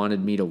God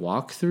wanted me to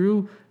walk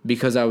through,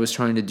 because I was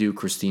trying to do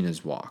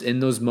Christina's walk.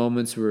 In those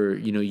moments where,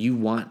 you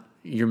want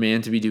your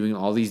man to be doing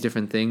all these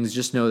different things,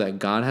 just know that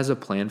God has a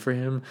plan for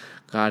him.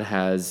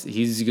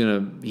 He's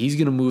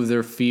gonna move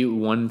their feet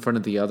one in front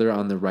of the other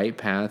on the right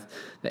path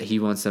that he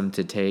wants them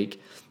to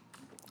take,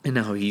 and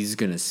how he's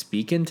gonna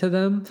speak into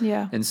them.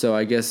 Yeah. And so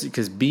I guess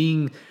because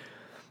being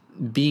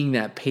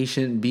that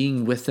patient,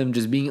 being with them,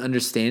 just being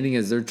understanding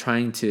as they're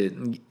trying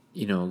to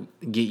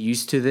get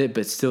used to it,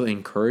 but still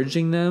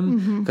encouraging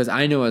them. Because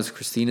I know as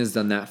Christina's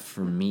done that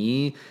for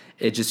me,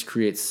 it just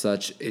creates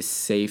such a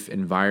safe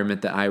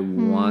environment that I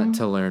want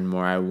to learn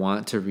more. I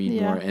want to read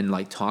more and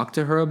like talk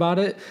to her about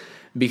it,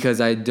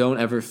 because I don't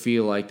ever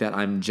feel like that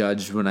I'm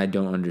judged when I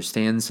don't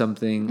understand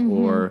something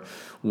or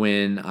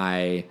when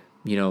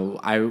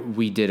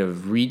we did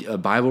a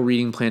Bible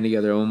reading plan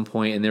together at one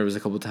point, and there was a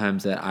couple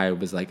times that I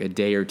was like a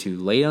day or two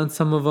late on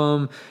some of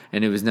them,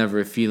 and it was never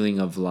a feeling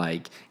of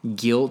like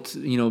guilt,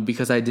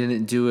 because I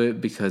didn't do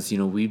it, because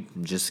we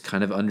just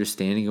kind of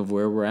understanding of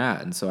where we're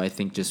at. And so I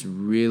think just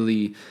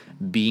really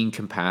being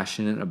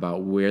compassionate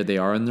about where they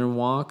are in their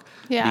walk,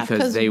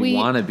 because they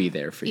want to be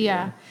there for you.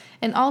 Yeah,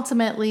 and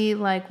ultimately,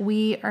 like,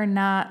 we are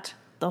not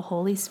the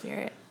Holy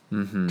Spirit.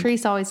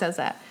 Teresa always says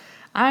that.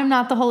 I'm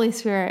not the Holy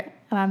Spirit,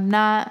 and I'm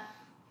not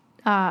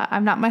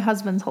my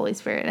husband's Holy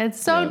Spirit. And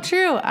it's so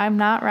true. I'm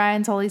not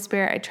Ryan's Holy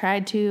Spirit. I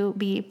tried to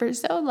be for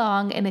so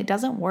long, and it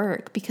doesn't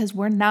work because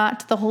we're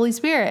not the Holy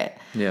Spirit.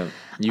 Yeah.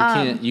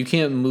 You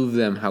can't move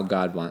them how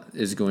God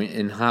is going,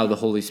 and how the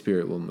Holy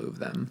Spirit will move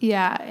them.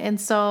 Yeah.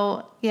 And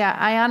so,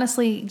 I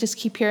honestly just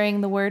keep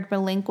hearing the word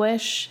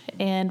relinquish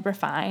and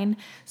refine.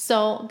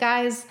 So,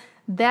 guys,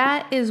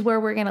 that is where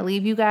we're going to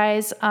leave you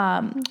guys.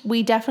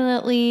 We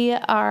definitely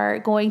are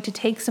going to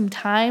take some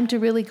time to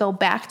really go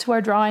back to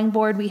our drawing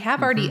board. We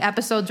have already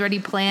episodes already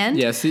planned,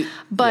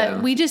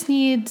 we just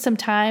need some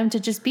time to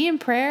just be in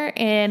prayer.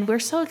 And we're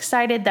so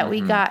excited that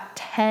we got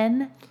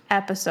 10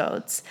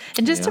 episodes,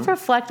 and just to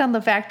reflect on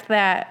the fact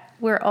that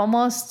we're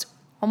almost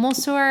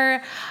to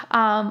our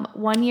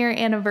 1 year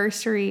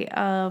anniversary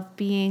of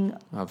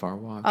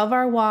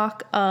our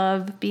walk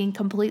of being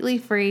completely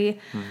free.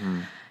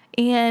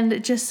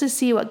 And just to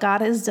see what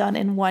God has done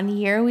in 1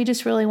 year, we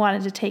just really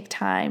wanted to take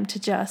time to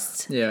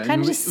just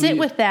kind of just sit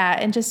with that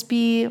and just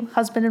be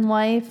husband and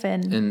wife.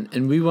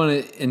 And we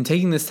want to, and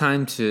taking this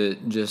time to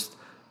just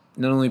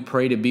not only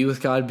pray to be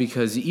with God,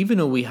 because even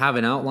though we have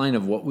an outline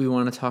of what we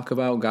want to talk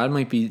about, God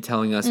might be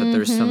telling us that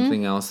there's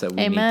something else that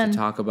we need to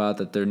talk about,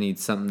 that there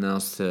needs something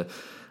else to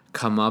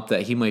come up,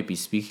 that he might be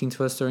speaking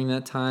to us during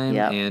that time.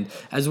 And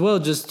as well,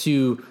 just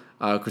to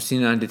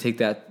Christina and I, to take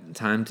that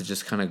time to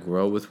just kind of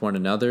grow with one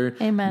another.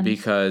 Amen.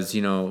 Because,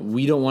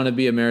 we don't want to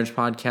be a marriage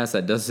podcast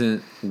that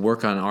doesn't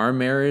work on our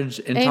marriage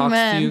and talks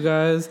to you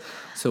guys.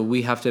 So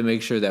we have to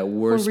make sure that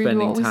we're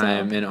spending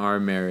time in our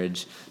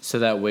marriage, so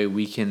that way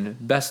we can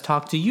best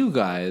talk to you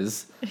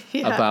guys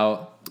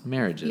about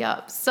marriages.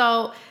 Yep.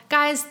 So,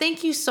 guys,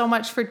 thank you so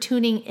much for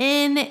tuning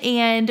in.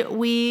 And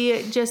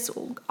we just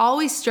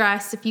always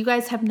stress, if you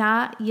guys have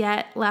not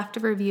yet left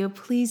a review,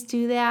 please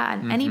do that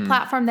on any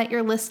platform that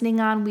you're listening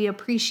on. We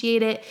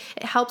appreciate it.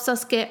 It helps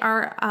us get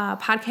our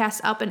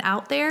podcast up and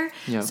out there.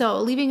 Yep.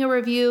 So leaving a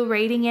review,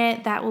 rating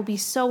it, that will be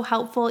so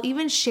helpful.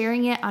 Even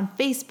sharing it on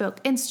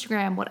Facebook,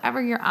 Instagram,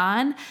 whatever you're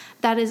on,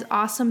 that is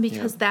awesome,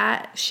 because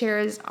that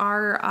shares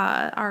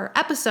our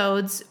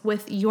episodes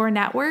with your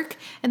network.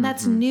 And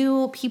that's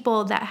new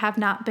people that have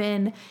not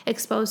been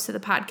exposed to the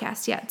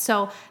podcast yet.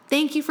 So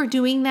thank you for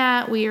doing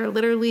that. We are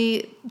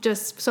literally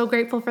just so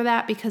grateful for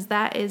that, because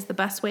that is the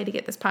best way to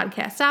get this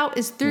podcast out,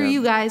 is through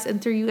you guys,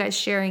 and through you guys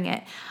sharing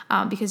it,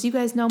 because you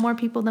guys know more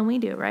people than we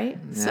do, right?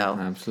 Yeah, so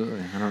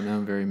absolutely. I don't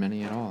know very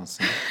many at all.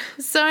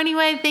 So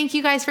anyway, thank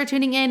you guys for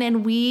tuning in,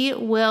 and we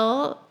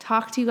will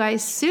talk to you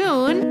guys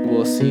soon.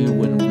 We'll see you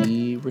when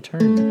we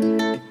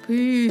return.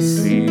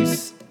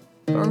 Peace.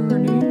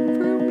 Burning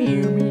from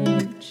you.